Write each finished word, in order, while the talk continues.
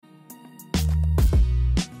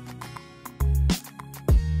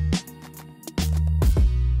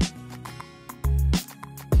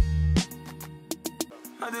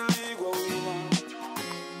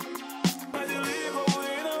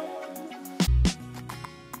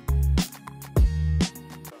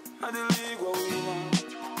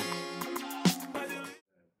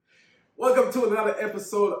Welcome to another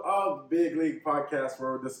episode of Big League Podcast,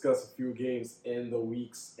 where we discuss a few games in the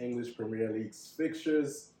week's English Premier League's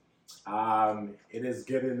fixtures. It is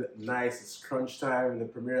getting nice. It's crunch time in the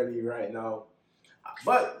Premier League right now.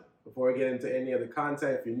 But before we get into any of the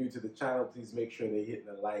content, if you're new to the channel, please make sure they hit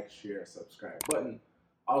the like, share, subscribe button.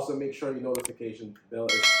 Also, make sure your notification bell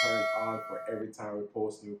is turned on for every time we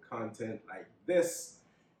post new content like this.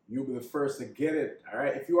 You'll be the first to get it. All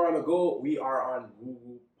right. If you are on the go, we are on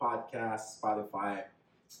Google Podcasts, Spotify,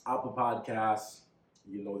 Apple Podcasts.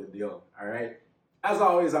 You know the deal. All right. As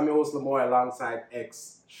always, I'm your host Lamoy alongside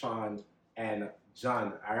X, Sean, and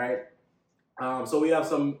John. All right. So we have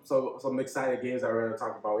some exciting games that we're going to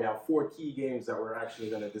talk about. We have 4 key games that we're actually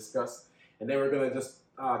going to discuss, and then we're going to just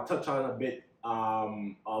touch on a bit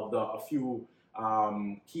of a few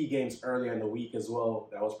key games earlier in the week as well.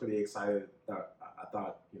 That was pretty excited. That I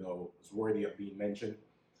thought was worthy of being mentioned.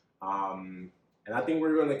 And I think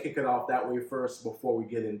we're going to kick it off that way first before we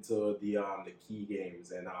get into the key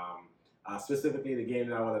games, and specifically the game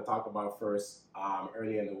that I want to talk about first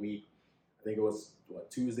earlier in the week. I think it was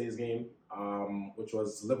Tuesday's game, which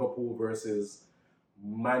was Liverpool versus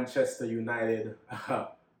Manchester United.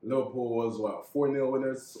 Liverpool was 4-0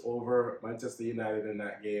 winners over Manchester United in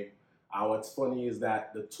that game. What's funny is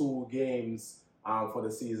that the 2 games for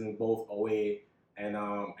the season, both away and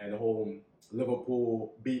home,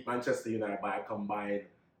 Liverpool beat Manchester United by a combined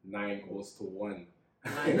 9-1.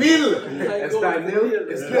 Nil. It's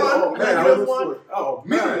 9-0. It's 1. Oh man, Oh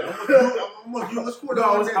man.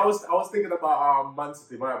 I was thinking about Man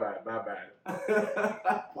City. My bad.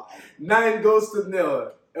 9 goes to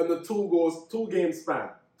 0 and the 2 game span.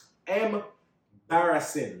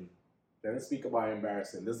 Embarrassing. Let's speak about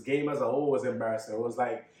embarrassing. This game as a whole was embarrassing. It was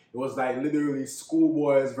like literally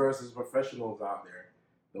schoolboys versus professionals out there.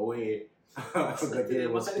 The way the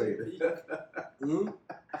game was played.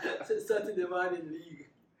 Saturday morning league.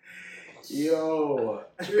 Yo.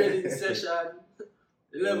 Training session.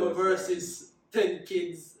 11 versus 10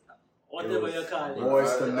 kids. Whatever you call it.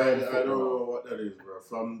 Boys to men. I don't know what that is, bro.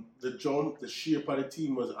 From the jump, the shape of the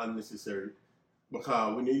team was unnecessary.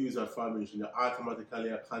 Because when you use that formation, you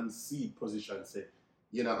automatically concede position, say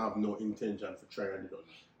you don't have no intention for trying it done.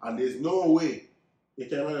 And there's no way you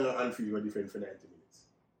can run an Anfield or defend for 90 minutes.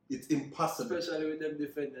 It's impossible. Especially with them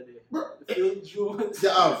defender there. Phil Jones. They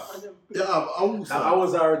have. I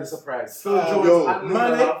was already surprised. Phil Jones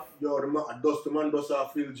the man does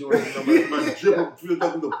Phil Jones. Man dribble, Phil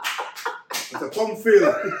doesn't do. It's a come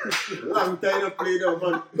Phil. Long time to play there,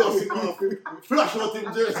 man. Dust him off. Flash out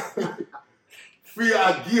him just. Free a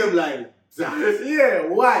game like that. Yeah,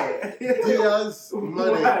 why? Diaz,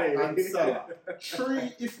 Mane, and Salah.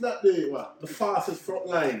 3, if not the fastest front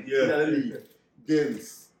line in the league.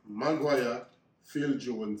 Against Maguire, Phil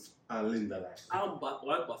Jones, and Lindelof.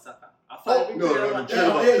 One Basaka.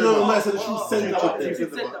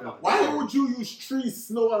 Why would you use 3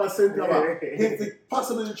 slow and a centre back? It's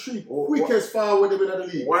possibly 3 quickest forward in the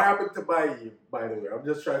league. What happened to Bailly, by the way? I'm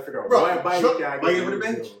just trying to figure out why Bailly can't get on the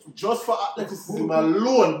bench. Just for athleticism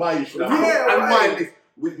alone, Bailly should have. And wildness.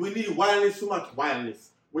 We need wildness too much.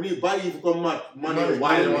 Wildness. We need Bailly to come match money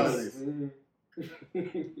wildness.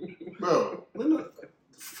 Bro,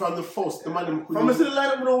 from the first, the man from the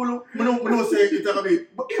lineup, we don't say it's gonna be.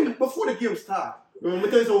 But even before the game start, we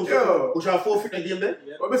tell you something. We shall forfeit the game then.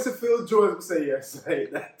 But Mr. Phil Jones will say yes,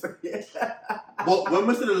 like that. But when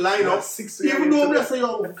we see the lineup, even though we say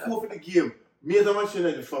yo forfeit the game, me as a Manchester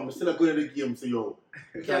United fan, we still going to the game. Say yo,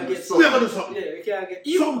 you can't get something. We have to do something. Yeah, you can't get.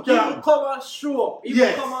 Even come and show up.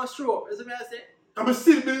 Come and show up. That's what I say. I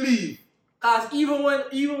still believe. Cause even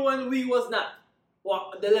when we was not.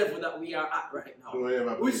 The level that we are at right now.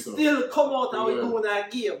 We still come out and we do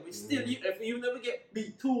that game. We still, if you never get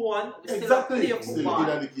beat 2-1, we still play football.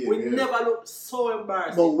 We never look so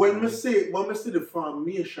embarrassing. But when we see the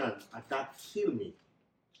formation, that kill me.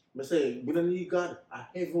 I say, we don't need God. I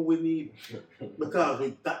heaven we need. Because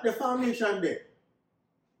with that the formation there,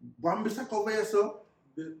 Wan-Bissaka over here, so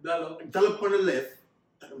Dalot on the left,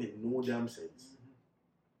 that makes no damn sense.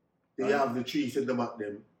 They have the 3 centre back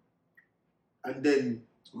them. And then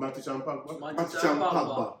Matic and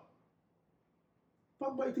Pogba.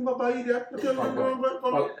 Pogba, you think Pogba idiot? You think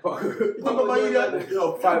Pogba idiot? Yo,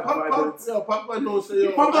 Pogba knows.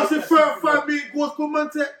 Pogba say 5 big goals per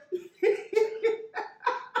month.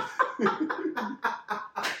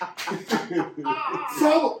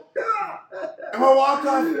 So, am I walk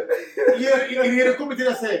off? Yeah, you hear the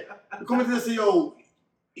committee say, yo,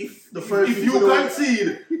 if you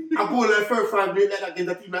concede a goal like first 5 minutes like that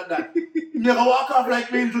against a team like that, you never walk off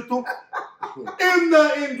like me too. Him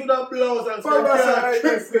not into the blouse and For us, I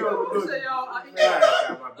trick Say, yo, I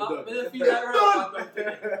feel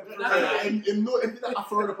like him know him did that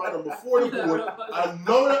after the panel before the goal, and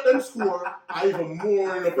now that them score, I even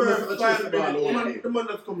more in the first chase the ball over. The man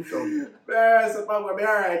that comes down. That's a problem. I'm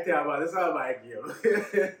alright here, man. It's all my game.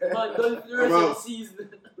 man, don't the rest of the season.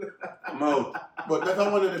 I'm out. But that's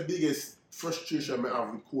one of the biggest frustration I have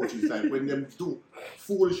with coaches, like when them do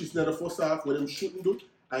foolishness in the first half, when them shouldn't do,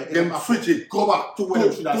 and them switch it, go back to where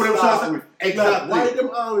them should have started with. Exactly. Why them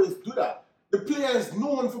always do that? The players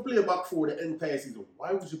known for play back for the entire season.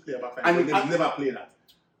 Why would you play back five? And they never play that.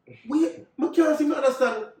 I can't seem to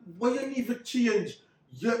understand why you need to change.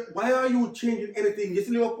 Why are you changing anything? You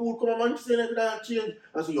see Liverpool come on Manchester United and change.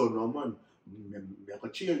 I say, yo, no man. I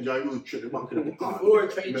can change and you check the bank in the car.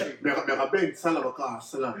 I beg Salah because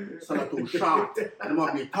Salah too short. And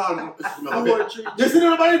I be tall. You see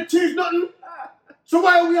nobody change nothing? So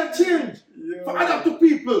why are we a change? For adapt to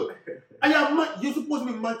people. And you're supposed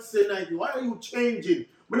to be Manchester United. Why are you changing?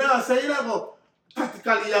 When I say you know,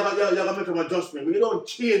 tactically you have to make an adjustment. When you don't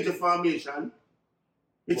change the formation,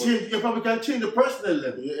 you probably can change the personnel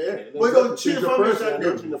level. Yeah. But you don't change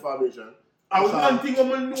the formation. And one thing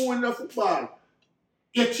I'm know in the football,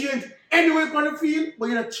 you change anywhere on the field, but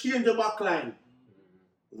you don't change the back line.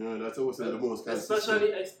 Yeah, that's always the most consistent.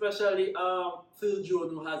 Especially Phil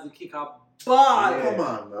Jones, who has the kick up ball. Yeah. Come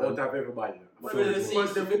on, man. Don't have everybody. The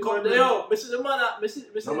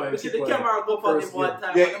camera go for him one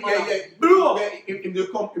time. Yeah. Blow. If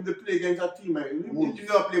they play against a team, if you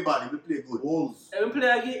play bad, if they play good. Wolves. If play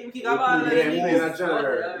against kick up ball, play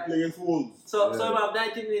against Wolves. So you have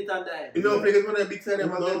 19 minutes and die. You don't play against one of the big side, you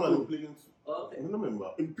play against. Okay. I don't remember.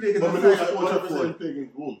 He played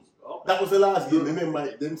against Wolves. That was the last game.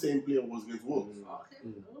 Remember them saying player was against Wolves.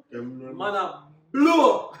 Okay. Man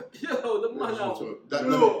blow! Yo, the man that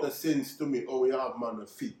blow. That sense to me. Oh, we have man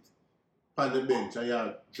fit on the bench and you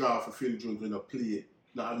have draw for Phil Jones when they play.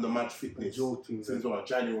 Not have the match fitness. Since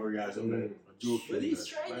January or something. But he's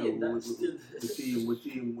training. That's still with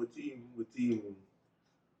team.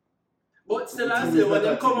 But still, I say when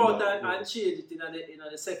they come out and change it in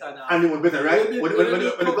the second half. And it was better, right? When they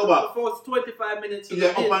go back. The first 25 minutes. Yeah,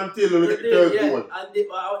 up until the third goal.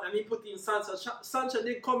 And he put in Sancho. Sancho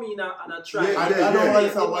did come in and try. Yeah, I don't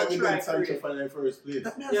understand why he benched Sancho for the first place.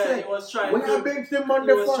 Yeah, he was trying. When you bench them on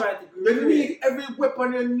the front, you need every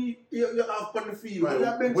weapon you have on the field.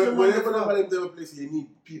 Right. Whenever they place, you need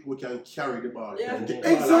people who can carry the ball. Yeah,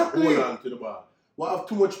 exactly. Hold on to the ball. We have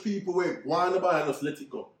too much people where one the ball and just let it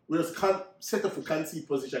go. We just can't set up for concede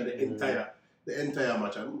position the entire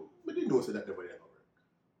match, and we didn't know that never ever work.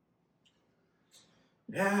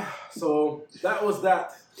 Yeah, so that was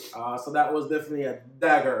that. So that was definitely a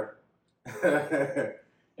dagger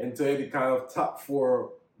into any kind of top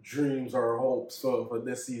four dreams or hopes for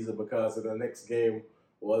this season, because the next game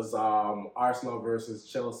was Arsenal versus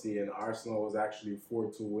Chelsea, and Arsenal was actually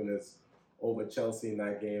 4-2 winners over Chelsea in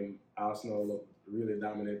that game. Arsenal looked really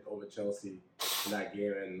dominant over Chelsea in that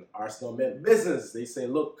game, and Arsenal meant business. They say,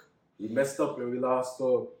 look, we messed up and we lost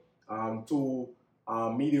to two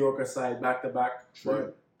mediocre side back-to-back.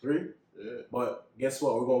 Three? Yeah. But guess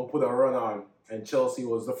what? We're going to put a run on, and Chelsea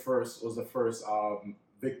was the first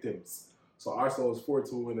victims. So Arsenal was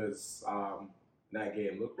 4-2 winners in that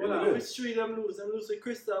game. Look really good. Which three them lose? Them lose to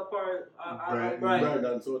Crystal Palace and Brighton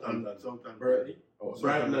and Southampton.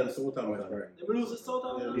 Brighton and Southampton. They lose to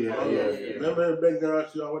Southampton? Yeah. Remember Begner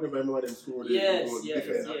actually, or whatever, them scored. Yes.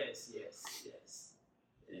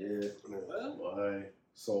 Yeah. Well,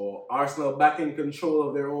 so Arsenal back in control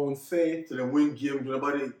of their own fate. So they win game,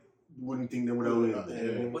 nobody wouldn't think they would have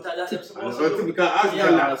won. But that's them supposed to do. Because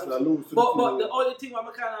Arsenal lose. But the only thing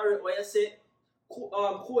I'm kind of where you say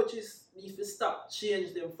coaches need to stop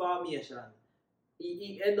change them formation.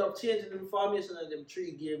 He end up changing the formation of them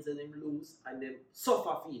 3 games and them lose and them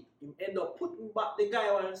suffer for it. He end up putting back the guy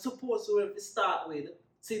who was supposed to start with,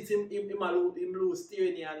 since him lose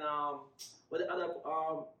Tierney and what the other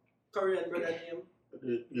Korean brother name.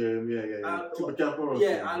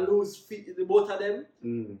 And lose the both of them.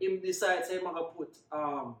 Him decides him gonna put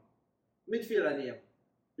midfielder name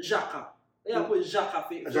Xhaka. They put Xhaka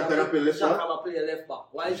play left back.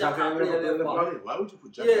 Why Xhaka play left back? Why would you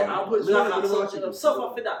put Xhaka? Yeah, I put Xhaka. So suffer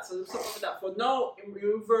for that. For now, him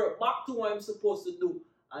revert back to what I'm supposed to do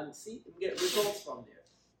and see him get results from there.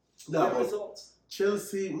 Results.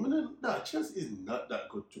 Chelsea is not that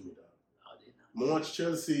good to me. Watch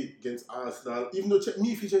Chelsea against Arsenal, even though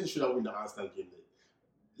me if Chelsea should have won the Arsenal game.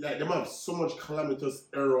 Like them have so much calamitous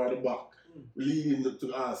error at the back, leading to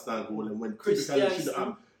the Arsenal goal, and when typically should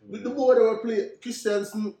have With the boy that were playing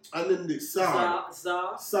Christensen and then the Sarr.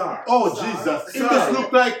 Oh, Sarr. Jesus. It just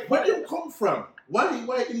look like, where did he come from?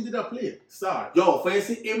 Why him did I play? Sarr. Yo, for you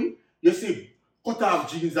see him, you see cut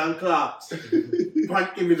off jeans and Clarks.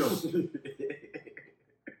 Pant him, you know.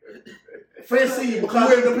 For you see him,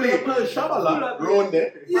 because When they play Shabala round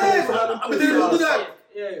there. yes, I but they don't do that.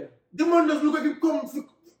 The man just look like him come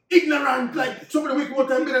ignorant, like somebody wake up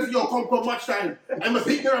and say, yo, come for match time. I'm a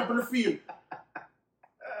ignorant on the field.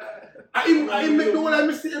 I make the one I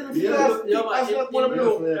mistake every But them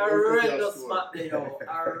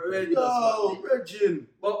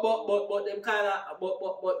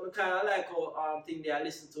kinda like how thing they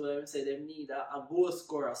listen to them say they need a goal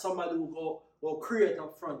scorer, somebody who go create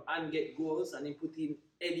up front and get goals and then put in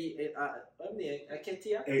Eddie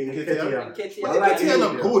Nketiah. Nketiah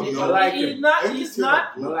not good, yo. He's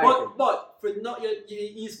not, but for not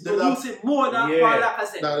he's producing more than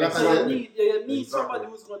Lacazette. So you need somebody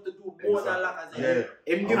who's going to do more than Lacazette.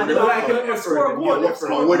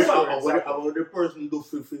 What the person do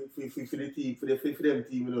for the team, for them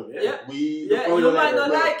team, you know. You might not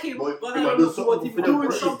like him, but he's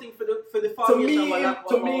doing something for the foundation.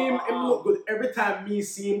 To me, him look good. Every time me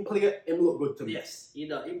see him play, him look good to me. Yes,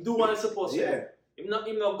 him do what he's supposed to do. Him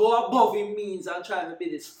not go above him means and try to be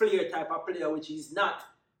this flair type of player, which he's not.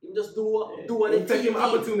 Him just do what he take him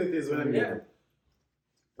opportunities when he get them.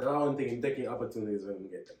 I don't think him taking opportunities when he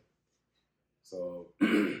get them. So,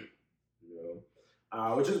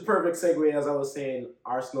 which is a perfect segue, as I was saying.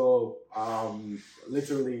 Arsenal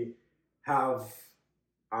literally have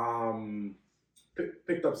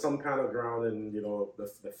picked up some kind of ground, and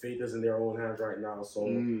the fate is in their own hands right now. So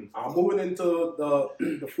moving into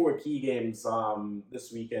the 4 key games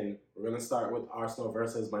this weekend, we're gonna start with Arsenal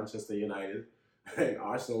versus Manchester United. And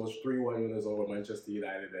Arsenal was 3-1 winners over Manchester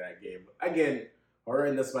United in that game. Again,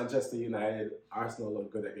 horrendous Manchester United. Arsenal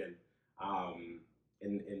looked good again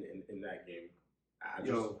in that game. I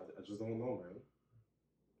just don't know, man.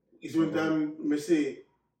 It's one time me say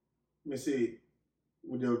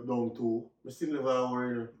we are down 2. We still never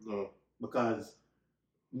worry, because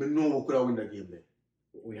we know we could have won the game there.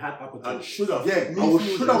 We had opportunities. And should have. Yeah, we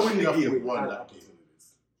should have won the game. Won that game.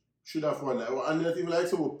 Should have won that. And I think like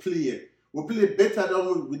so we played. We played better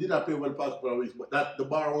than we did play well past couple of weeks, but that the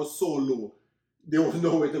bar was so low, there was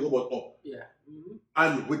no way to go but up. Yeah.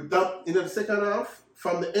 And with that in the second half,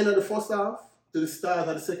 from the end of the first half to the start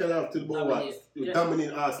of the second half to the ball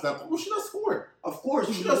dominate Arsenal. We should have scored. Of course,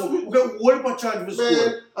 we should have scored. We got one chance to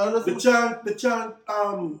score. The chance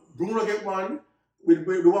Bruno get one with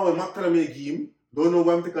the one with McTominay game. Don't know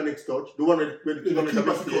when to take the next touch. The one with the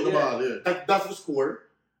keeper the ball. Yeah. That's the score.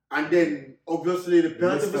 And then obviously the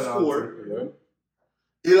penalty for score.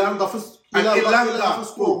 Elanga for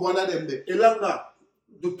score one of them there. Elanga,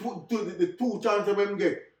 the two chances we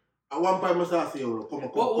get. At one point, I say, come.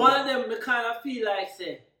 But one of them, I kind of feel like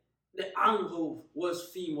say the angle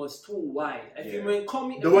was too wide. If you went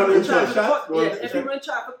coming, if you went try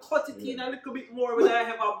to cut it in a little bit more, would I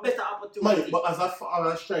have a better opportunity? But as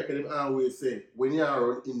a striker, I always say when you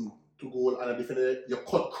are in to goal and a defender, you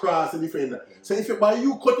cut cross the defender. So if you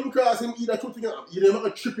cutting cross him, either two things, either make a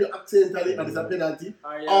trip you accidentally and it's a penalty,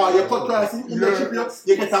 or you cut cross him, you trip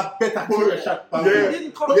you get a better clear shot. He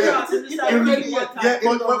didn't cut cross him,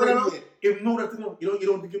 but if know that you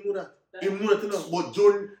don't think him know that. Him know that but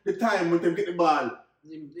during the time when they get the ball,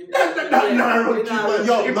 if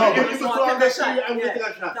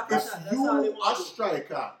you a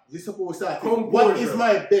striker, you're supposed to say, what is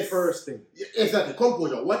my best first thing? Exactly,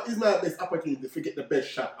 composure. What is my best opportunity to get the best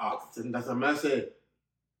shot out? And that's a man say,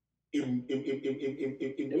 him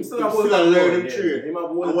still learning trade. And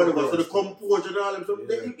whatever. So the composure and all them stuff,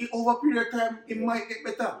 over a period of time, it might get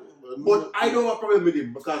better. But I don't have a problem with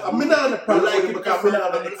him because I'm not a problem with him because I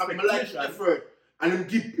like him effort. And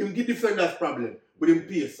him give defenders problem with him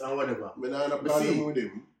pace and whatever. I'm not a problem with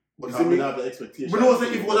him. But I have the expectation. But also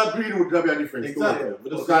if it was a Greenwood, that would be a difference. Exactly.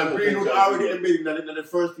 Because Greenwood already embedded in the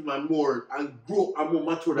first team and more more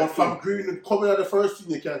mature. But from Greenwood coming out the first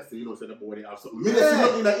team, you can't say, say the boy have something. Me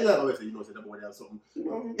not in the Illaga, say, say the boy have something.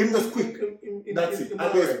 Him just quick. That's it.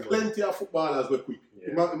 And there's plenty of footballers who are quick.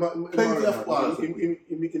 Plenty of footballers. Him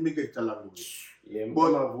get a long way.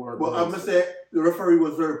 But I must say, the referee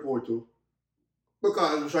was very poor too.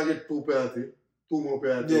 Because we should get 2 penalties. 2 more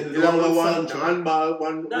penalties. One handball,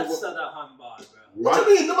 one. That's not a handball, bro. What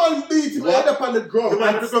do you mean? The man beat him right up on the ground. The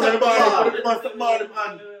man took on the ball.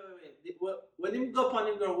 Wait. When him go up on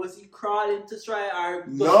the ground, was he crawling to try or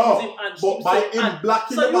no? But by him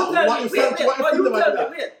blocking the ball, what if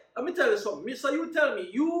let me tell you something. So you tell me,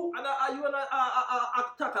 you and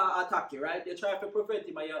attacker attack you, right? You try to prevent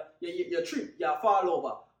him and you trip, you fall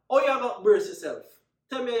over. How you gonna brace yourself?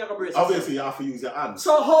 Tell me how you gonna brace yourself. Obviously, you have to use your hands.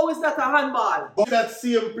 So how is that a handball? But that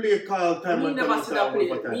same play called time Me and never time see that play.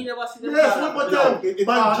 time. Me never see that Yes, play. one more time. It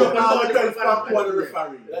Man jump and all the time from one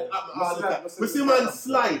referee. all the time. We see man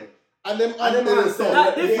slide. And them And them hands down.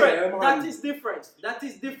 That's Yeah, different. man. That is different. That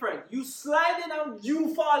is different. You sliding and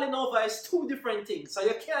you falling over is two different things. So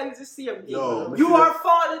you can't use the same thing. No, you are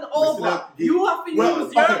falling over. that- You have to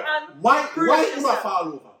use your hand. Why brace you not yourself. fall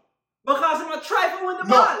over? Because I'm gonna try to win the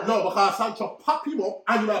ball. No, because Sancho pop him up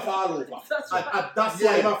and you not fall over. That's And right. that's Yeah.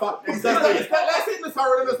 why you not fall. It's not like it's not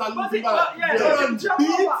really But losing it- ball. yeah, You yeah, run jump beat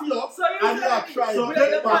over. you up So you and you are trying so to the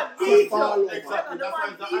get man back beat and you. fall over. Exactly. The That's why man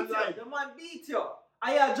it's beat the you. The man beat you.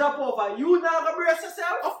 And you drop over. You not gonna brace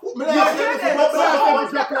yourself? Of course, You get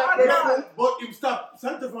it. But him stop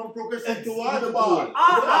Santa from progressing towards the ball. ball.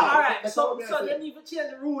 Alright. That's So what we are they saying. need to change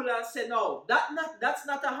the rule and say no. That's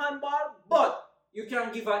not a handball, but you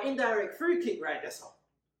can give an indirect free kick right there. So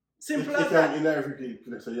simple You as can that. in every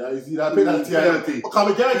play. So yeah, you see that penalty. Penalty.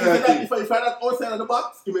 Because I guarantee you that Penalty. if I not outside of the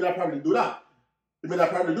box, he may not probably do that.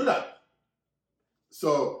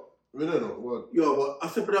 So we don't know what. Yo, but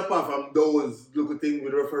separate apart from those little things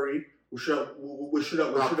with the referee, we should have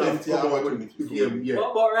plenty come of out what with we the need to game. Yeah.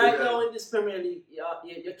 But right Yeah. now in this Premier League,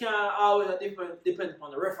 you can't always depend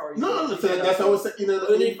on the referee. No, that's how I was saying.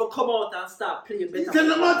 You need to come out and start playing better. It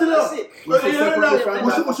doesn't matter That's now. it. But We you should know, separate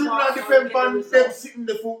we from should not depend on them sitting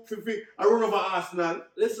the foot for a run over Arsenal.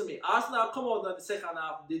 Listen to me. Arsenal come out in the second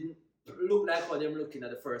half didn't look like how them looking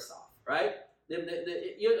at the first half, right?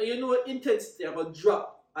 You know intensity are gonna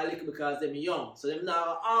drop a little because them young, so them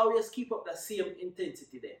now always keep up the same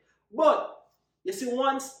intensity there. But you see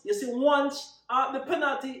once the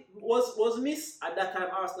penalty was missed at that time,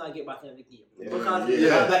 Arsenal get back in the game because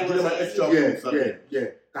that give them an extra Yeah.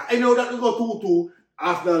 I know that we go 2-2.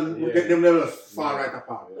 Arsenal, them levels far right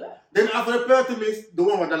apart. Yeah. Then after the penalty miss, the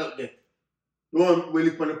one that look there. The one we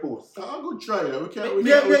live on the post. A good try. We can't.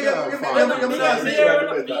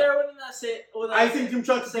 I think him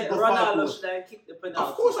trying to say kick the far Ronaldo post. should have kicked the penalty.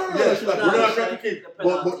 Of course, Yeah, should have. Ronaldo should tried to have kick. kicked the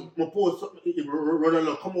But penalty. my post,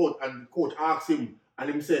 Ronaldo come out and the coach asked him, and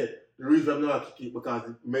him said, the reason I'm not kick it because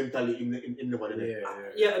mentally in nobody there.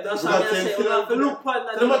 Yeah, that's So what I that's say. saying, We have to look upon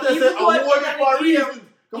that. So I'm saying, Even I though want it for a he reason.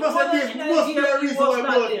 Come on, say this must be a reason why I'm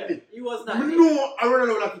not kick it. He was not We there. know Ronaldo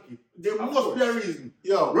will not kick it. There Of must be a course. reason.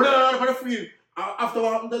 Yo, Ronaldo on the field. After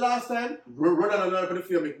what happened the last time, Ronaldo on the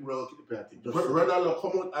field make Ronaldo kick the penalty. Just- Ronaldo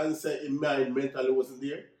come out and say in mind mentally wasn't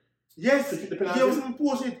there. Yes, To kick the he penalty. wasn't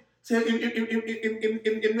post it. Say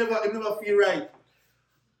him never feel right.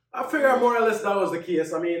 I figure more or less that was the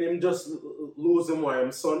case. I mean, him just losing my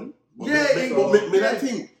son. Yeah,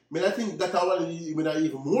 I think that I want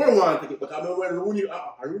even more want to get. But I mean, when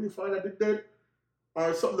Rooney find out the dead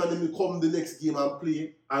or something, and then come the next game and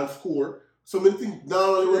play and score. So I think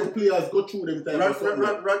now when the players go through them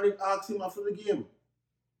time. Randy asked him after the game.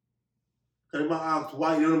 Can you ask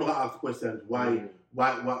why? You don't ask questions. Why?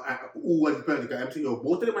 Who was the penalty? I'm saying,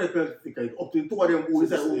 both of them are the penalty. It's up to the two of them who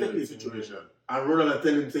decide who take the situation. And Ronaldo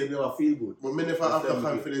tell him say never feel good. But me never have the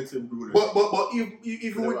confidence in Bruno. But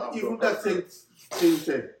even that thing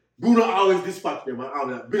said, Bruno always dispatch them and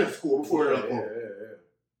always been a score before Ronaldo come.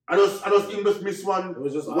 I just miss one. It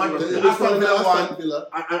was just one unlucky. the Aston Villa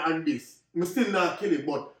one and this. I'm still not killing,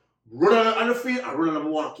 but Ronaldo on the field and Ronaldo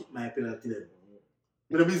want to kick my penalty then.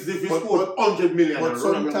 But if he scored 100 million, But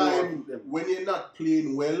sometimes when you're not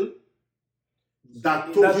playing well,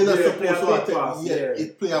 that you're not supposed to attend.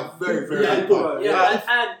 It play a very, very big part.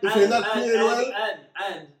 If you're not playing well,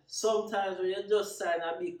 and sometimes when you just sign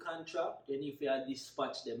a big contract, you need to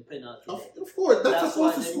dispatch them penalty. of course, that's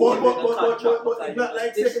supposed to why score. they But it's not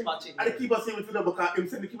like saying, dispatching and the keeper saying it to them because him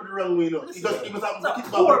saying the keeper the wrong way, you know. He was having to kick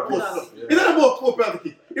the poor ball post. penalty. It's not about poor penalty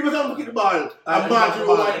kick. He was having to kick the ball and margin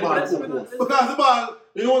over the ball. Because the ball,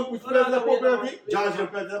 you know which player is a poor penalty? Georgian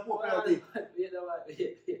player is a poor penalty.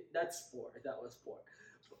 That's sport. That was sport.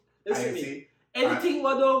 I Listen to me. see. Anything we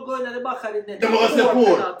don't go in the back of the net. They must say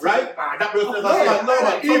poor, right? That was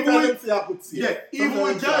even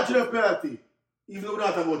with Georgian a penalty, even though we're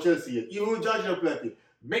not talking about Chelsea yet, even with Georgian a penalty,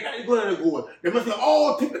 make that go on the goal. They must say,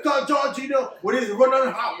 oh, typical Jorginho, with his run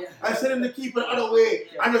and half. Yeah. I send him the keeper the other way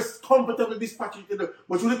and just comfortably dispatch it to them.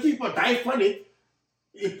 But when the keeper dive on it,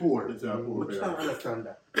 it's poor. It's a poor But you don't understand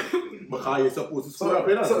that. Because you're supposed to score a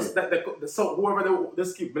penalty. So whoever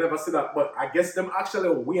this keep, we never see that, but I guess them actually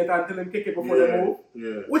wait until them kick it before they move.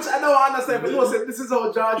 Yeah. Which I don't understand, but no, say this is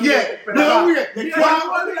how George. Yeah, no, weird.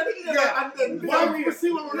 Yeah, and then Why we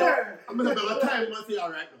see what we're Yeah. doing? I'm going to have a time and say,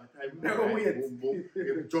 all right, Never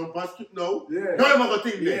wait. Jump and skip now. Yeah. Don't have a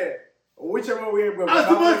thing there. Yeah. Whichever way, bro. As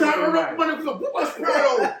the man said, man was a spread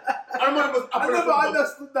out. I never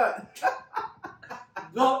understood that.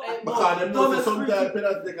 No, because them know sometimes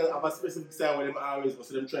penalty they have a specific side where them always go,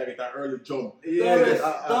 so them try to get an early jump.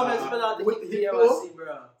 Dumbest penalty with you him, ever see,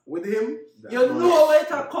 bro. With him, You know where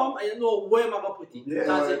to come and you know where I'm gonna put it. Yeah.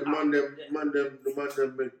 The man them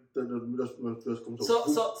make just come to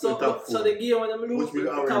So the game when them lose, Which we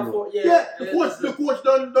are top four, yeah, the coach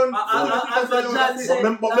done. As John said,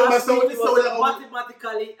 last week it was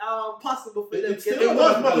mathematically possible for them. It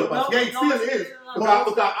was mathematical. Yeah, it still is.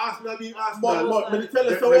 Because Arsenal being Arsenal. But when you tell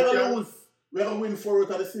us, so we're going to lose. We're going to win 4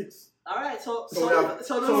 out of the 6. Alright, so we have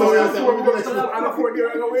 4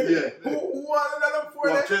 games to win. Yeah. Who won another 4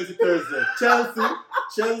 Well, Chelsea Thursday.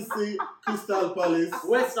 Chelsea, Crystal Palace,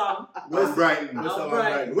 West Ham, West Brighton.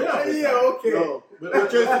 Brighton. We're not okay. No.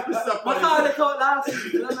 Chelsea, Crystal But Palace. how they caught last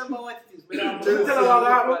week? You remember what it is? Tell them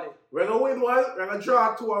about that. We're going to win 1, we're going to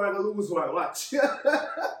draw 2, and we're going to lose 1. Watch.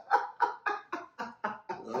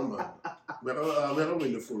 Oh, man. We're going to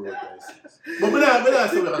win the 4 out of the 6. But we're not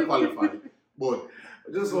saying we're going to qualify. But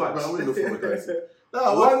just watch. We're going to win the 4 out of the 6.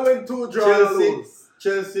 1 win, 2 draw, lose.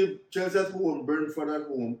 Chelsea at home, Brentford at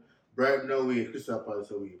home, Brighton away, Crystal Palace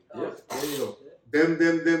away. Yeah, there you go. Them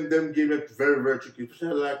game it very, very tricky.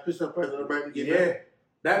 Especially like Crystal Palace and Brighton game. Yeah.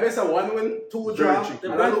 That makes a 1 win, 2 draw. The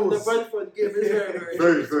Brentford game is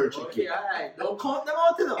very, very tricky. Okay, alright. Don't count them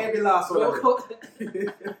out enough. Every last one. Don't count.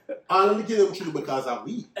 I'll only give them true because of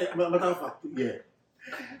we. Matter of fact, yeah.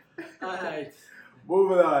 Alright.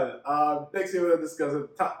 Moving on. Next year we'll discuss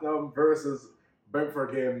Tottenham versus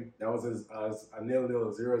Brentford game. That was a 0-0,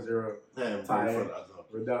 0-0 tie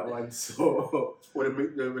with that one. So when they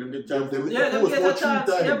get chance, them get a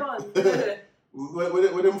chance. Yeah, man.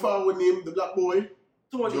 When them found with him, the black boy.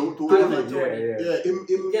 Tony. Yeah. Him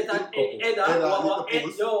get an header.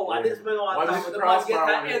 Yo, I didn't spend all time with the man get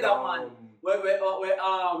an header, man. Where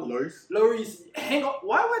Lloris hang up.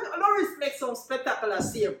 Why would Lloris make some spectacular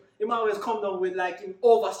save? He might always come down with like him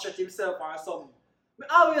overstretch himself or something.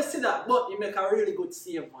 I always see that, but he make a really good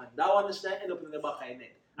save, man. That one should end up in the back of the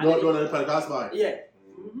net. No, the pass by. Yeah.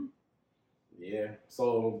 Mm-hmm. Yeah.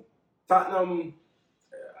 So Tottenham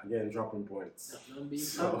again dropping points.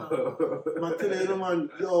 So, I'm telling you, man,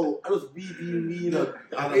 yo, I was beating me, and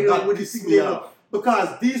I got with this thing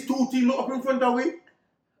because these two teams look up in front of me.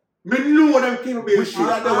 Me know them came be. We should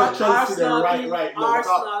have done Chelsea right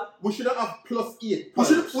now. We should have +8. We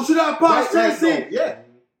should have passed Chelsea. Yeah.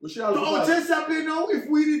 We should have. So Chelsea are playing now. If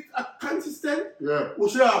we need a consistent, we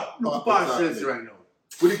should have looked past Chelsea right now.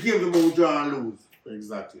 With the game, the more draw and lose.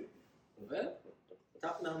 Exactly. Well,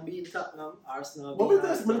 Tottenham beat Tottenham, Arsenal. But with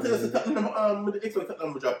this, Tottenham, with the extra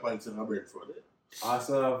Tottenham drop points in our Brentford.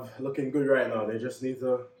 Arsenal looking good right now. They just need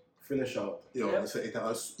to finish out. Yo, so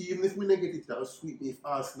even if we don't get it, that was sweet if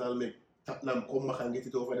Arsenal make Tottenham come back and get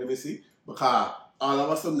it over them, see? Because all of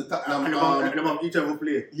a sudden the Tottenham they have each other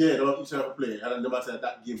play. Yeah, they have each other play, and then say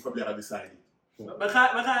that game probably have decided. I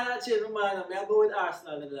can't change my mind. I go with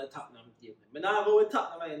Arsenal and the Tottenham game. I now go with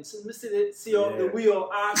Tottenam and since I see how the way of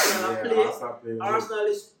Arsenal play, Arsenal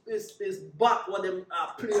is back when them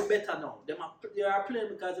are playing better now. They are playing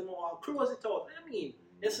because they want to close it out. I mean,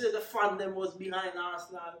 yesterday the fan them was behind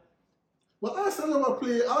Arsenal. Well, Arsenal never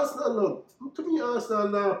play. To me, Arsenal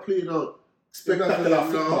now play now spectacular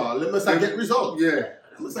football. Let me get results. Yeah.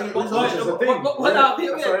 What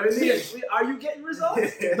are you getting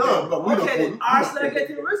results? No, but we don't. Arsenal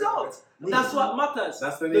getting results. That's what matters.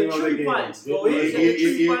 That's the name of the game. Points. Them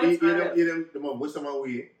have West Ham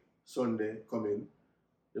away Sunday coming.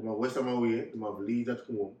 Them have West Ham away. Them have Leeds at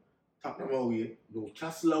home. Tottenham away.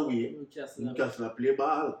 Newcastle away. Newcastle play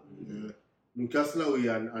ball. Newcastle away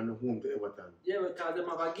and home to Everton. Yeah, because they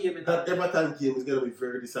have a game in that Everton game is going to be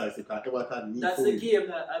very decisive because Everton need That's the game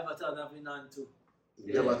that Everton have been on to.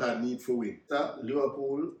 Everton need for win.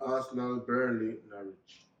 Liverpool, Arsenal, Burnley,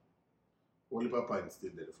 Norwich. Oliver Pine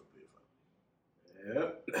still there for play for.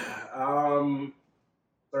 Yep.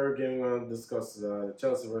 Third game we're going to discuss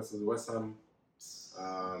Chelsea versus West Ham.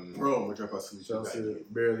 Chelsea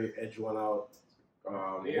barely edged one out.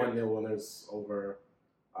 1-0 winners over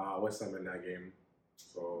West Ham in that game.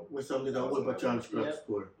 So West Ham did a whole bunch of chances to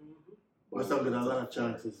score. West Ham did a lot of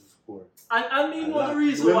chances to score. I mean, what the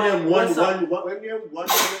reason why when you have one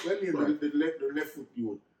the left foot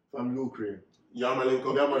youth from Ukraine,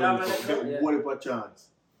 Yarmolenko get a whole bunch of chance.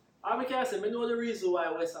 I can say, I know the reason why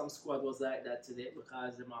West Ham squad was like that today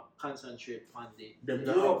because they might concentrate on the Them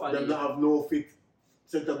have no fit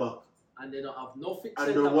centre back. and they don't have no fit And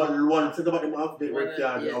centre the back. one centre back them have the red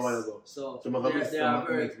card Yes. a while ago. So So I'm gonna miss they are them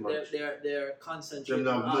very next match. they're concentrating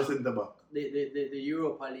Them have no on centre back. the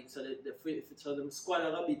Europa League. So so the squad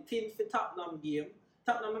are gonna be thin for Tottenham game.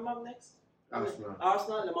 Tottenham remember next?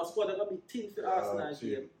 Arsenal, the squad are gonna be thin for Arsenal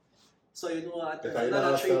game. So you know that They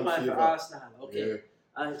another 3 Arsenal points for favour. Arsenal. Okay.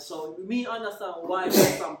 So me understand why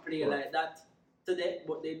West Ham play like that today,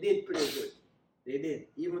 but they did play good. They did,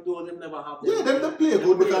 even though they never have. Yeah, them play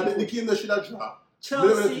good because the game they should have dropped.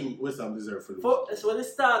 Chelsea. West Ham deserve for So when the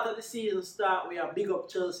start of the season start, we are big up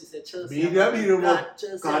Chelsea. Say Chelsea. Media beat them up.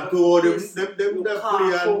 Chelsea. Canto, them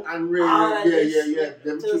play and Ray. Yeah.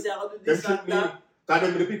 Them Chelsea are gonna do this and that. Because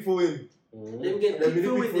them the pick for win. Them get Them picked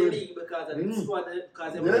to win the win. league because of the squad,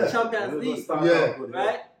 because they Yeah. win the Champions League. Yeah.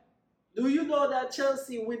 Right? Do you know that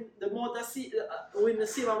Chelsea win the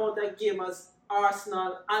same amount of game as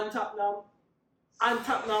Arsenal and Tottenham? And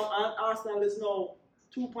Tottenham and Arsenal is now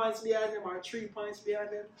 2 points behind them or 3 points behind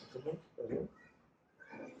them.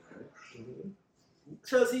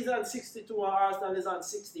 Chelsea's on 62 and Arsenal is on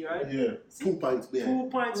 60, right? Yeah, 2 points behind. 2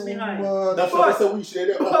 points behind. That's what I said we should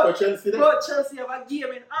have up for Chelsea there. But Chelsea have a game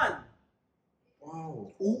in hand.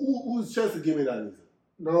 Wow. Who's Chelsea giving that reason?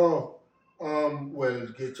 No. Well,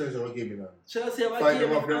 Chelsea have a game in hand. Chelsea have a Five game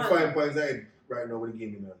them in have them hand. 5 points ahead right now with the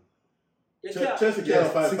game in hand. You can't- Chelsea Yeah,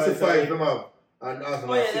 can't 5 points 65 ahead. them have. And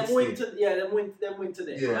Arsenal Oh yeah, have them 60. win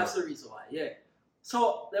today. Yeah. That's the reason why. Yeah.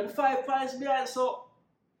 So them 5 points behind, so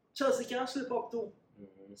Chelsea can slip up too.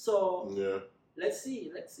 So Yeah. let's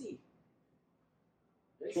see.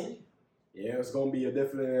 Yeah, it's gonna be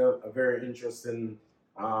definitely a very interesting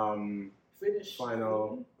Finish.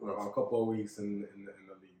 final a couple of weeks in the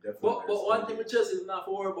league. Definitely. But one thing with Chelsea is not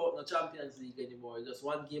to worry about the Champions League anymore. It's just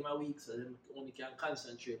one game a week, so they only can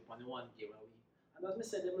concentrate on the one game a week. And as I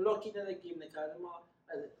said, they're lucky in the game because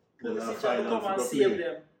They're not Pulisic final will come for and the save play.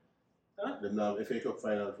 them. Them now FA Cup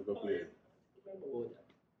final for go play. Remember about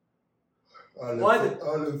that.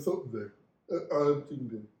 All them something there. All them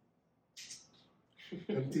things there.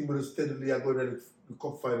 Them things will steadily are going to the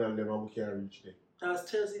cup final them and we can't reach them. Because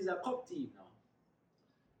Chelsea is a cup team now.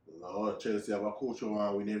 No, Chelsea have a coach who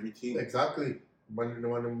want to win everything. Exactly. Man,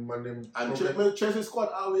 And Chelsea squad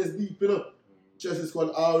always deep, you know. Chelsea squad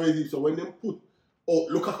always deep. So when they put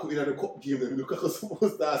Lukaku in the cup game, then Lukaku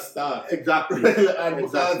supposed to start. Exactly. And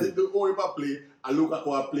because the only play and Lukaku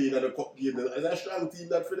are playing in the cup game, then it's a strong team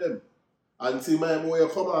that for them. And see my boy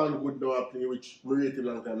come on good now play, which me rate him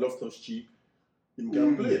long time, Loftus Cheek, him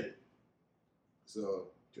can play. So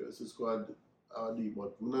Chelsea squad are deep,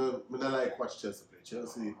 but I don't like watch Chelsea play.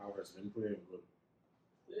 Chelsea Havertz been playing good.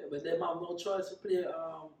 Yeah, but they have no choice to play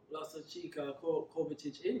Loftus-Cheek and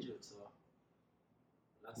Kovacic injured, so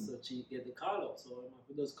Loftus-Cheek get the call up, so if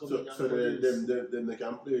he does come in and so produce. then they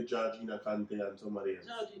can play Georgina Kante and somebody else.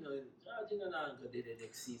 Georgina not going to do the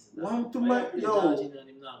next season. One to Why my- you play no. Georgina and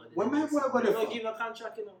him not gonna do When the my next boy season? got They the- don't give him a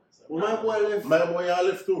contract, you know. So, When my boy left, My boy are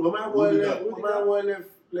left too. when my boy Rudiger.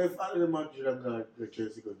 left out of the Madrid and got the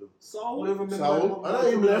Chelsea go do. So, Whatever me So, I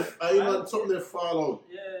know him left. I even something they fall out.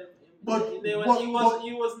 yeah, But- he but-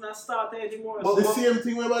 was not starting anymore. But so, the same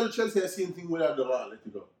thing with the Chelsea, the same thing with the let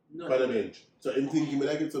it go. no, By the bench. So him thinking me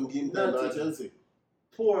like get some game time Nothing. at Chelsea.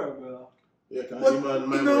 poor, bro. Yeah, because But him and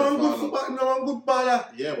my you know I'm boy good fall football, out. you know I'm good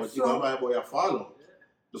baller. Yeah, but So- him and my boy are fall out.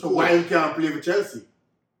 So why you can't play for Chelsea?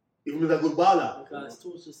 Even with a good baller. Because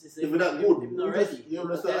Tuchel is If you're not good, him not ready. You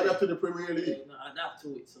must adapt to the Premier League. Yeah, not adapt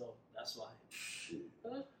to it, so that's why.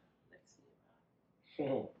 Next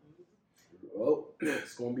year. Well,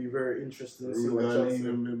 it's gonna be very interesting to see what Rudiger Chelsea. leave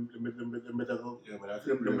him, them better go. Yeah, but that's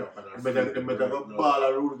Them Rudiger. better go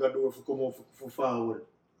baller Rudiger do if come off for forward.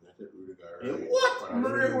 Yeah, what?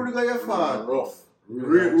 Rudiger you fall. Rough.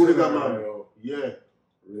 Great Rudiger, man. Yeah.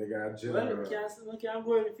 Rudiger, Well, general. we can't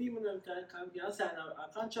go in the female and can sign a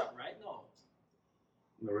contract right now.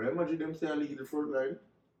 The Real Madrid them stay league in the front line.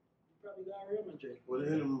 Probably got Real Madrid. What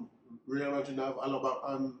the hell? Real Madrid have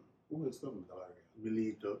Alaba and who is coming?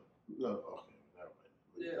 Believe though. No, okay, never mind.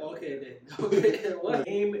 Yeah, okay then. Okay, The what?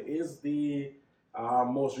 game is the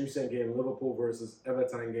most recent game, Liverpool versus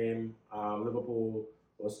Everton game. Liverpool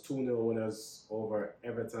was 2-0 winners over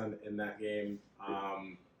Everton in that game.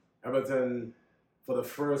 Everton, for the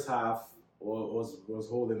first half, was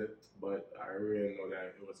holding it, but I really know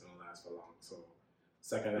that it wasn't going to last for long. So,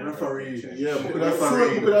 second half. Referee, changed. Yeah, but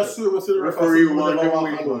Referee. could I sue him? The Referee won them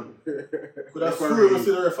week one. Could I sue him?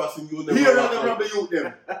 The ref and you never Here walk and out. them the youth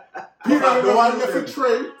them. The one left for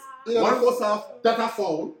Trent, One- one first half, that a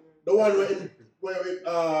foul. The one where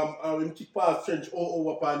him kick past Trent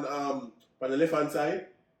over on the left hand side.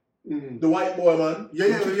 The white boy, man. Yeah.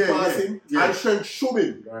 And Shank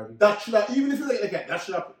Shubin. Right. That should have, even if it's like that, that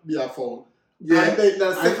should have be a foul. Yeah. And then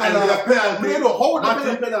the second and a penalty. No, hold on,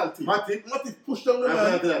 Matip. penalty. Matip pushed down the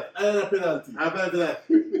man. And then a penalty. I'm to that.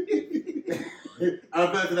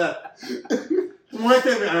 I'm to that. Wait a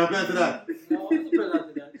minute, I'm to that. No, it's a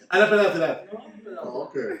penalty then. And a penalty that. No, it's a penalty. Oh,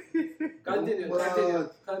 okay. Continue.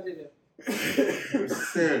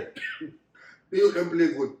 Sir. You them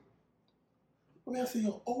play good. When I say,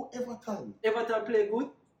 yo, Everton. Everton play good.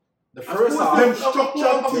 The first Them half.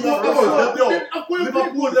 structured team.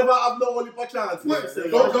 Liverpool never have no only for chance.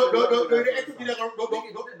 Don't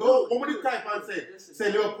type and say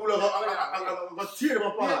Liverpool are tear them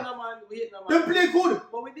apart. We hit no man. Them play good.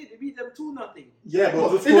 But we beat them 2-0. Yeah,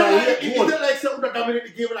 but It's not like something that dominate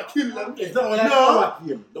the game and I kill them. it's not like a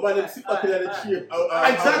game. The one them sit back in the chair.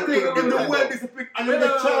 Exactly. In the well discipline and then the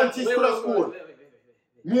chances could have scored.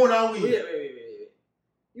 More than we. Wait.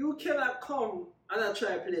 You cannot come and I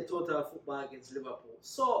try to play total football against Liverpool.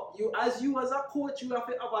 So as a coach, you have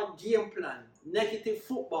to have a game plan. Negative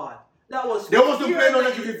football. That was. There was no play no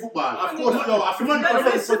negative football. Of course, no.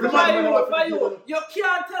 You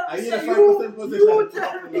can't tell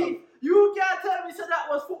me. You can't tell me. So that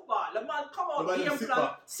was football. The man come out game plan,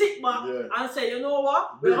 sit back, and say, you know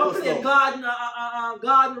what? We're gonna play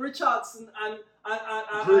Gardner, Richardson, and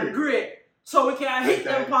Gray. So we can hit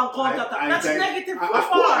them on counter attack. That's negative football.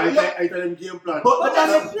 I tell them game plan. But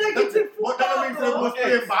that's negative football. But that means they was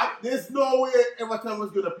playing bad. There's no way Everton was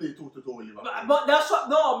going to play 2-2 with Liverpool. But that's what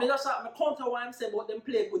that's what my counter what I'm saying about them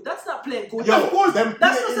play good. That's not playing good. Of course, them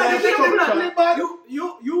that's not a game plan. bad.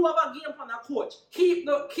 You have a game plan, a coach. Keep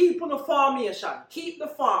on the formation. Keep the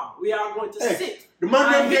farm. We are going to sit. The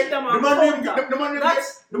man get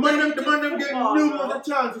numerous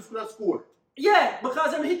chances to score. Yeah,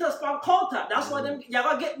 because them hit us from counter. That's why them you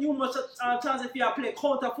gotta get numerous chances if you play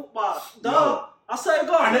counter football. Duh. I say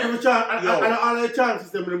go. And every chance, and all the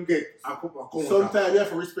chances them get a counter. Sometimes you have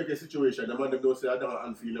to respect the situation. The man them don't say I don't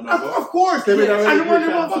Anfield. Of course. They And the man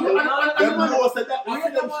know said that. Wait,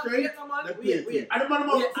 and the man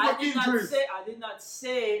injuries. I did not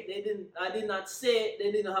say they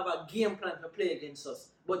didn't have a game plan to play against us.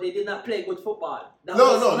 But they did not play good football. They're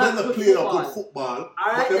not playing a good football.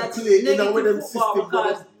 Alright, but that's play in negative with them football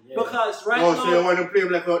system. because right now. now. So you want to play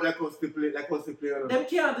like us to play. Them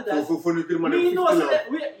can't do that. For the Me knows that.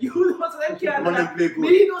 You know them can't do that.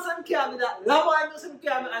 Me knows them can't do that. Lava knows them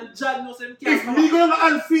can't, and John knows them can't. If we go to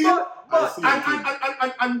Anfield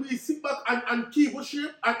and we sit back and keep a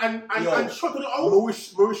shape and shut it out.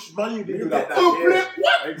 Moish man, you didn't do that. Play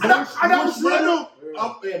what? And that was random.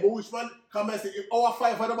 Moish man, come and say if our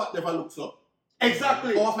 5 at the back never looks up.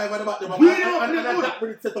 Exactly. Our 5 at the back never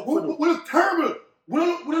We look terrible. We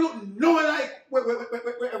don't look nowhere like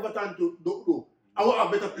where Everton do. I want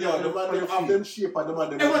a better player. The man have them shape and the man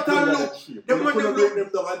them Everton look. Them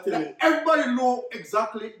Everybody know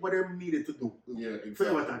exactly what they needed to do. Yeah, For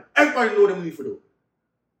Everton. Everybody know them need to do.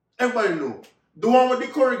 Everybody know. The one with the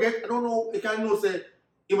corrugate, I don't know, if I know say,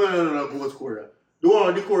 even a goal scorer. The one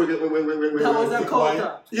with the corrugate, that was a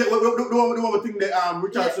counter. Yeah, the one thing that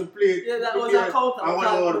Richardson played. Yeah, that was a counter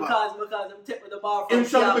because them tip with the ball from and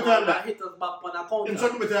hit us back on a counter.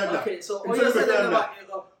 Okay, so what you said about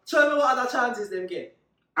show me what other chances them get.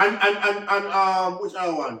 And which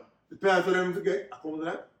other one? The players for them to get. I come to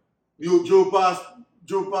that. Joe pass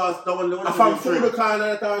that one. From through the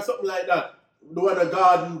corner or something like that. The one the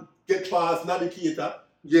guard get past navigator.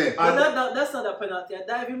 Yeah. But that's not a penalty. I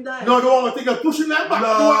dive him down. No, the one I think I'm pushing that back.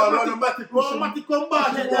 No, Matip come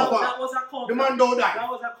back. That was a counter. The man don't die. That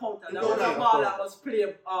was a counter. That was a ball that was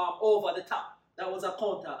played over the top. That was a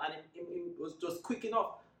counter and it was just quick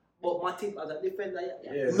enough. But Matip as a defender,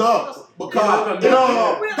 no, because that was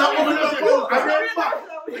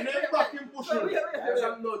and then back him pushing.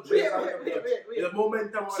 The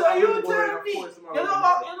momentum. So you tell me, you know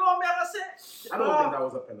what I say? I don't think that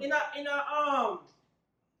was a penalty.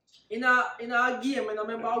 In a game, and I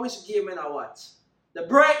remember which game I watch. The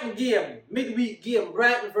Brighton game, midweek game,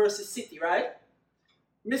 Brighton versus City, right?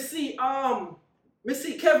 Me see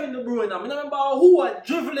Kevin De Bruyne. I remember who was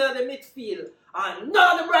dribbling at the midfield, and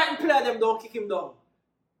none of the Brighton player them don't kick him down.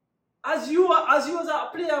 As you as a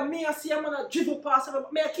player, me I see him on a dribble pass,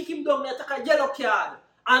 me I kick him down, me I take a yellow card.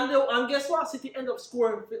 And guess what? City end up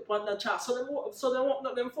scoring on the chance. So they won't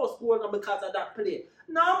not them first goal because of that play.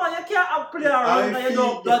 No man, you can't have player around and you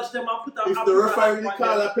don't dodge them and put a. If the referee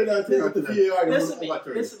call a penalty at the VAR, listen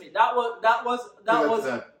me. That was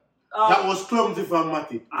clumsy from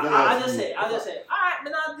Matip. I just say, alright,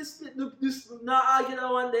 me not argue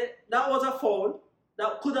that one day. That was a foul.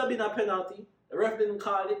 That could have been a penalty. The ref didn't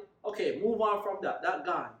call it. Okay, move on from that. That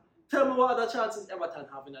gone. Tell me what other chances Everton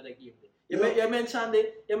have in another game. You mentioned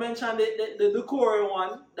the Corey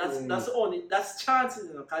one. That's only chances,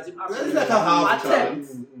 because he actually like a half attempt.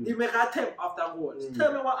 chance. He make an attempt after goals.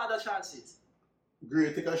 Tell me what other chances.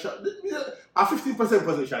 Great, take a shot. A 15%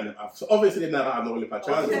 position, so obviously they never have no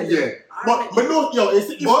chance. Okay. Yeah, but no, But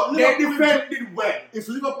they Liverpool defended well. If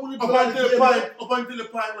Liverpool Up until the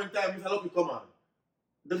point when time Mr. Lucky come on.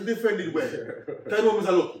 Them defended well. Tell me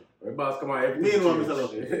Mr. Lucky. Boss, come on, Me and one Mr.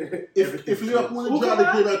 Lucky. if Liverpool draw the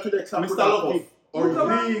game at to the extra Mr. Lucky.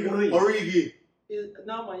 Origi.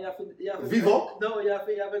 No man, you have to Vivo? No, you have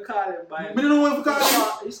to call him by Me don't know what to call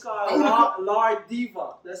him. He's called Lord Diva.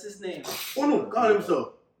 That's his name. Oh no, call him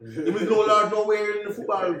so. He was no Lord nowhere in the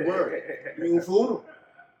football world. He was for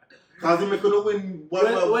because he make no win.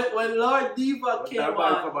 When Lord Diva came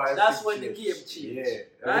on, that's when the game changed. Yeah,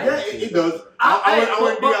 right? Yeah, it does.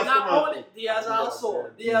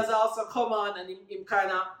 Diaz also come on and him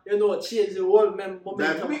kind of change the whole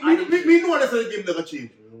momentum. Me know that's the game never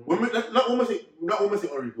change. Not when I say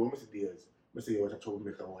Origi, when I say Diaz, I say you want a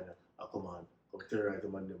troublemaker one. Come on, come terrorize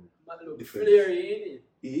them and them. Look, player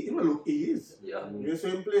He is. Yeah. You see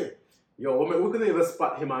him play. Yo, we couldn't even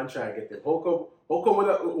spot him and try and get him. How come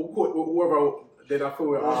whoever did I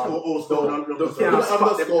feel they can't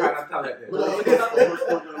spot them kind of talent there?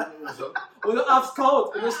 We don't have scout.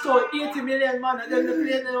 We scout 80 million man and then they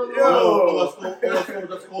play now. No, let's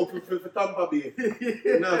go for Tampa Bay.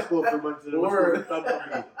 Let's go for Manchester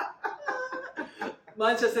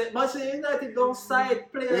Bay. Manchester United don't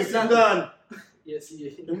side players. He's gone. Yes, he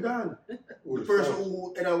is. He's gone. The person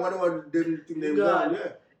who and I whatever didn't think they gone.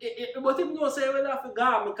 Yeah. But him know say we have to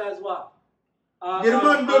go because what? The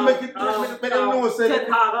man don't make it. Make them know say. Ten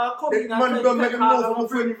Hag come in. The man don't make them know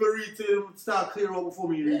before he reach him. Start clear out before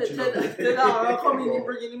me reach him. Ten Hag come in and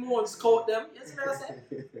bring him on, scout them. You see what I say?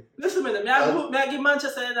 Listen to me. I give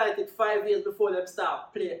Manchester United 5 years before them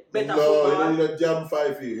start play better football. No, you need a damn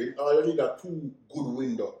 5 years. You need a 2 good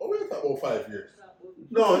window. Oh, wait about 5 years.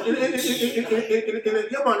 No, yeah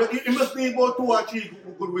man, it must be about 2 or 3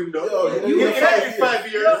 good windows. Yo, you need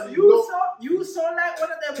 5 years. You saw like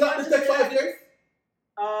one of them. Club take 5 years?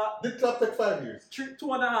 The club take 5 years?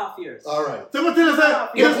 2.5 years. Alright. So I'm telling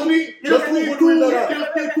you, just need 2 good windows.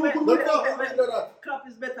 Klopp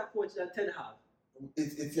is better coach than Ten Hag.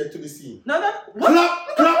 It's yet to be seen. No.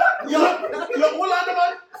 Klopp, yo, hold on,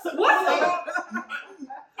 man. What?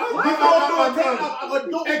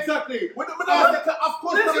 Exactly. Of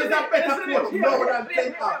course, there is a better coach now than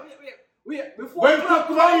Ten Hag. When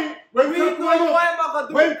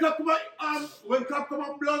Klopp come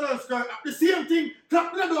on blood and skirt, the same thing,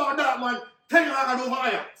 Klopp never do that, man. Ten Hag over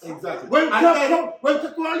Ajax. Exactly. When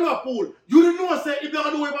Klopp come on Liverpool, you didn't know say if they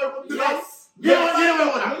gonna do it about the Yes.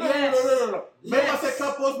 No. Remember, say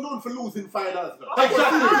Klopp was known for losing finals.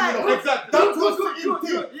 Exactly. That was the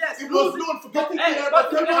thing. Yes. He was known for getting there,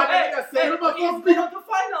 but but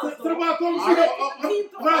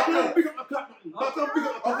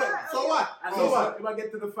okay, so what? If I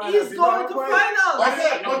get to the finals, He's going to finals. I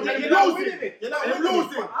said, you're you're not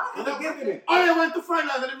losing. You're not getting it. I went to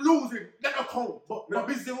finals and I'm losing. Let them come. But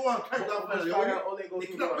busy one kind of final.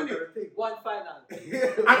 One final.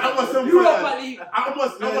 I was some Europa League. I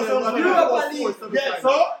was some Europa League. Yeah,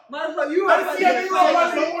 so Man, for Europa League.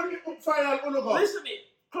 Final. Listen to me.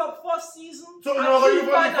 Club first season. So and now you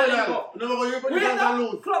three final. Now you final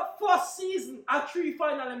lose. Club first season and 3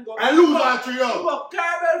 final him go. I lose at 3 Him go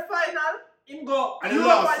Carabao final. Him go and he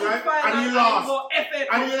Europa lost, League right? final. And he lost. Him go FA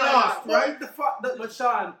Cup And he final. lost, right? The fact that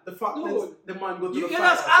Sean, the fact that the man go to You the can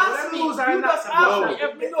just finals, ask so me. them lose You are just not- ask me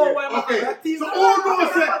if we know where my Okay. So who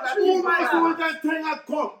knows that Ten Hag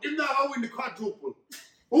come? Him not gonna win the quadruple.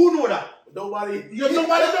 Who know that? Nobody.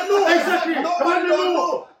 Nobody don't know. Exactly. Nobody don't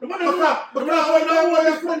know. Nobody don't know. Because know what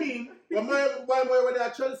you're coming. Why when they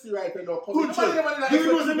are Chelsea right now? You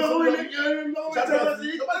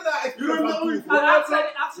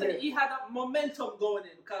Actually, he had a momentum going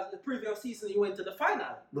in because the previous season he went to the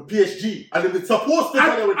final. The PSG, and if it's supposed to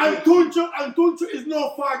and Tuncho is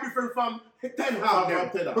not far different from Ten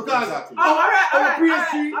Hag because our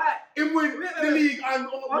PSG him win the league and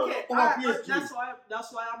over PSG.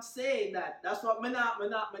 That's why I'm saying that. That's what me not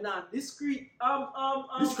discredit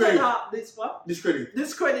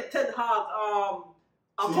discredit Ten Hag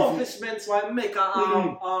accomplishments why make Ajax.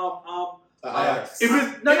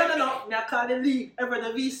 No. Me call the league ever the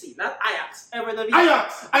VC, not Ajax. Ever the VC.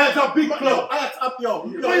 Ajax a big club. Ajax up, yo.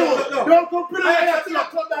 Don't compare Ajax to the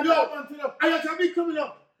club. Ajax a big coming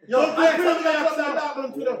up. Don't compare Ajax to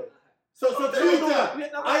the So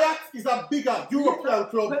Ajax is a bigger European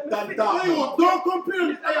club than that. Don't compare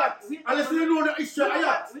with Ajax unless you know the history of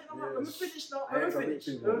Ajax. Let me finish now. I Let me ain't finish.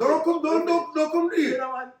 coming to Don't come You here. know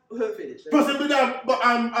what? We'll finish. Person be there, but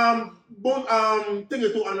thing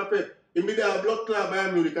it to an pep. In be there blood clot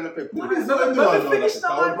by music and a pep. What is that? Let me finish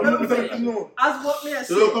now, man. Let me finish. As what me I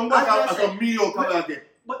say. So you come back as as a mediocre again.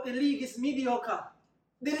 But the league is mediocre.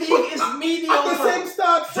 The league is mediocre. At the same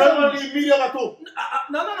start, German league mediocre too.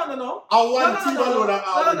 No. I want team alone.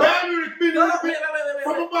 Bayern Munich mediocre. Wait.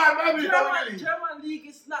 From a Bayern Munich. German league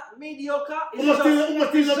is not mediocre.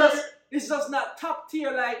 It's just not top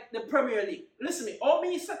tier like the Premier League. Listen to me. All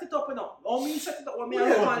me set it up enough. All me set it up when me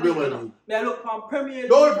look on league enough. Me I look on Premier League.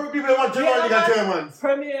 Don't people want German league and Germans.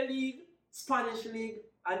 Premier League, Spanish league,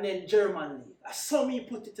 and then German league. That's how me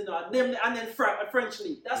put it in and then French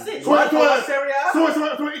league. That's it. So Serie A. So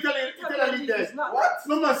Italian league there. What?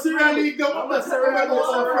 No man, Syria league. No man, Syria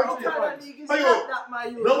league.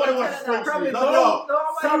 Nobody wants French league. No.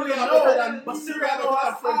 But Syria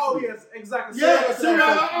has always exactly. Yeah,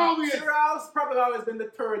 Syria always. Syria has probably always been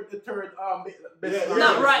the third best.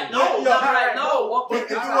 Not right now. Not right now. But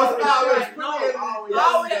it was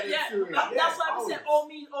always That's why I'm saying, all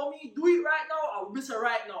me do it right now. I'll miss it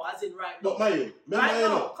right now, as in right now. But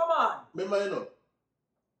Come on. Remember,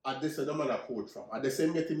 at the same man a coach from. At the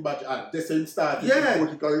same getting back, at the same start. Yeah.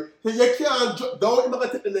 So you can't don't even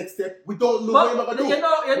take the next step. We don't know what you're going to do. You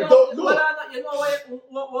know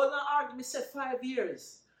what I argue? Me said 5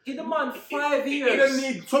 years. Give the man 5 years. He don't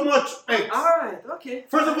need so much X. Alright, okay.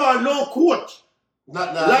 First of all, no coach.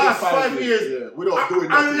 Last 5 years. Yeah, we don't do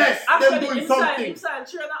it. Unless they're doing something. Inside 3.5.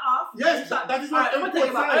 Yes, that is what I'm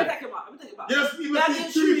take about. Yes, he must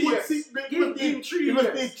need 3 good seats. He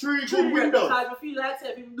must need 3 good windows. I feel like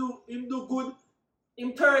if him do good,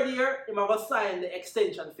 in 3rd year, he must sign the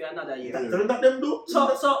extension for another year. That's what them do. So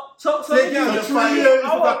they can't 3 years is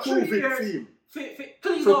a prove team.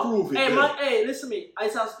 Clean up. Hey man, hey, listen to me.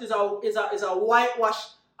 It's a whitewash.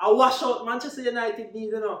 A washout Manchester United need,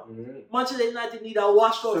 you know. Manchester United need a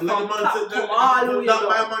washout from top all the way down.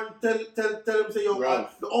 That man tell him say, yo,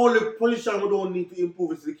 the only position we don't need to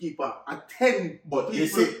improve is the keeper. At 10, but you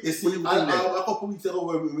see, a couple weeks ago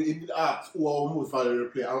when we asked who our most valuable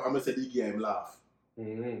player, I'm going to say the game laugh.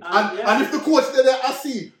 And if the coach there, I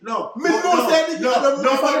see. No. Me no say the game.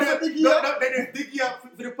 No, then Diggy up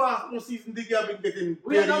for the past 1 season, Diggy have been getting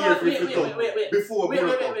 30 years before. Wait.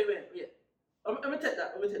 Let me take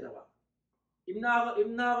that back. He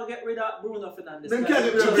never get rid of Bruno Fernandes. Then can't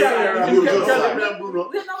get rid of Bruno.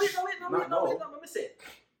 Wait, let me say.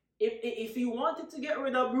 If he wanted to get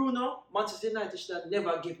rid of Bruno, Manchester United should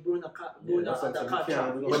never give Bruno the contract.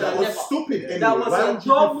 But that was stupid. Anyway. That was a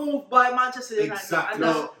dumb move by Manchester United. Exactly.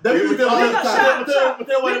 No. Tell you what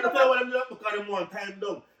I'm look at them one time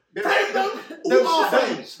down. Them don't. Who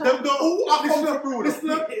are coming to Bruno? Listen,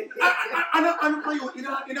 and for you, you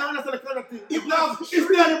don't understand the kind of thing. If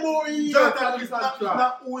not more it's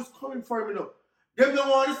not always coming for him, you know. Them don't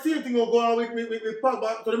want the same thing will go on with Pogba,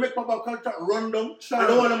 so they make Pogba contract run down. I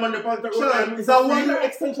don't want them on the contract run down. It's a 1 year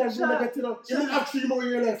extension. You don't have 3 more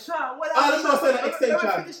years left. I'm not saying extension.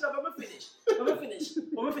 Let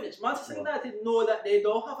me finish. Manchester United know that they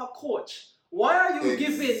don't have a coach. Why are you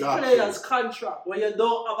giving players contract when you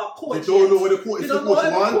don't have a coach? You don't know what the coach is. You don't know if the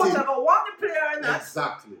coach are going to want the player or not.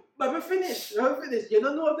 Exactly. But we finish. You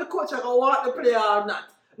don't know if the coach are going to want the player or not.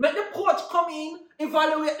 Make the coach come in,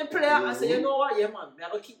 evaluate the player, and say, you know what, yeah man, we are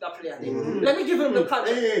going to keep that player there. Let me give him the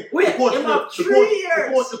contract. Wait, him have 3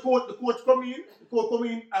 years. The coach come in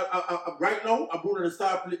right now, Bruno the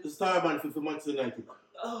star man for Manchester United.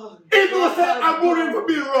 If you say I'm going for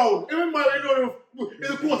Bill Round, even my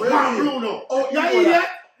the coach Bruno. Oh, you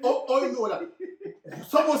know that.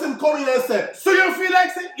 Suppose him come in and say, so you don't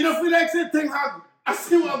feel like saying Ten Hag, I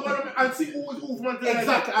see what I'm going to and see who's Manchester United.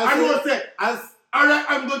 Exactly. I know say, alright,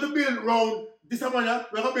 I'm going to build round this manner,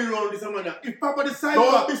 we're going to build round this manner. If Papa decides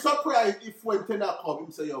don't be surprised if when Ten Hag come,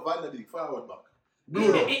 he say you're Van der Beek forward back.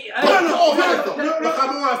 Bruno. Look,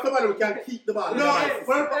 I'm going somebody who can keep the ball. The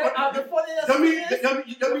funniest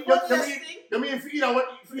thing. You mean if either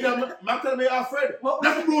McAlamy or Fred?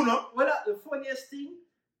 That's Bruno. Well, the funniest thing,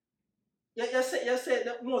 you said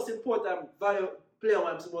the most important value player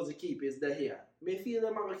I'm supposed to keep is the hair. Me feel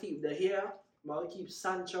them I'm going to keep the hair, I'm going to keep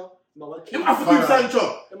Sancho, I'm going to keep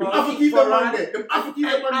Sancho. I'm going to keep them on there. I'm going to keep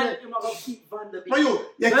them on there. I'm going to keep Van der Beek.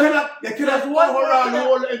 You cannot overall the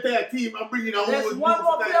whole entire team and bring in a whole. There's one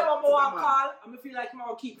more player I'm going to call. I'm going to feel like I'm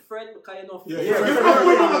going to keep Fred because you know Fred.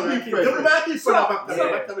 So,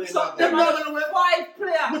 them are 5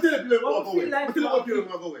 players. But tell the player go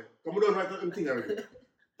away. Come on, write them thing already.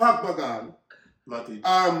 Pogba gone.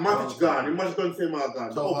 Matic gone. You must don't say Mark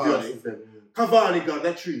gone. Obvious. Cavani gone.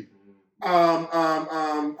 That's 3.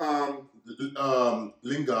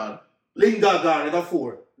 Lingard. Lingard gone at a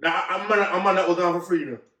 4. I'm man that was gone for free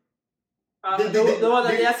now. The one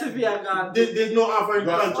that the Sevilla gone. There's no offer in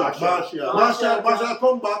contract. Martial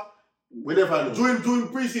come back. We never know. During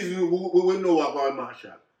preseason, we will know about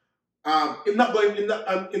Martial. Him not going. Him not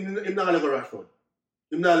like a Rashford.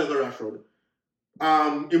 Him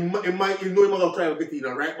might try to get in a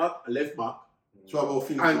right back, a left back, so about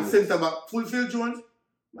Phil and Jones. centre back. Full Phil Jones.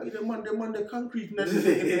 Like the man, the concrete in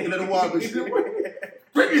the wall.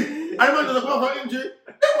 I remember the cover injury.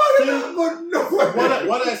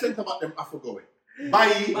 One I centre back them after going.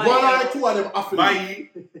 Bye. One or two of them after. Bye.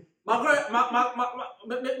 Maguire.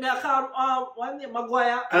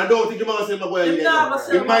 And I don't think you're going to say Maguire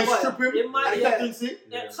yet. He might strip him. He might,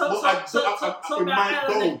 So it might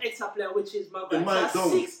down. Extra player, which is Maguire. It might down.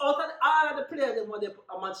 6 out of all of the players they want to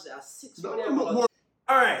match there. 6 players.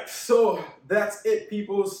 Alright, so that's it,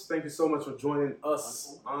 peoples. Thank you so much for joining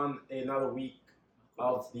us on another week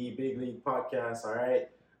of the Big League Podcast. Alright.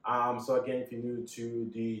 So again, if you're new to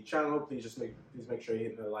the channel, please make sure you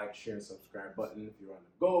hit the like, share, and subscribe button. If you're on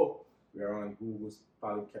the go, we are on Google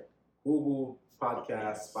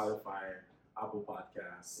Podcasts, Spotify, Apple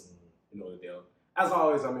Podcasts. You know the deal. As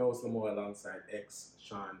always, I'm your host Lamore alongside X,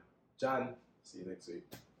 Sean, John. See you next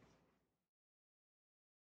week.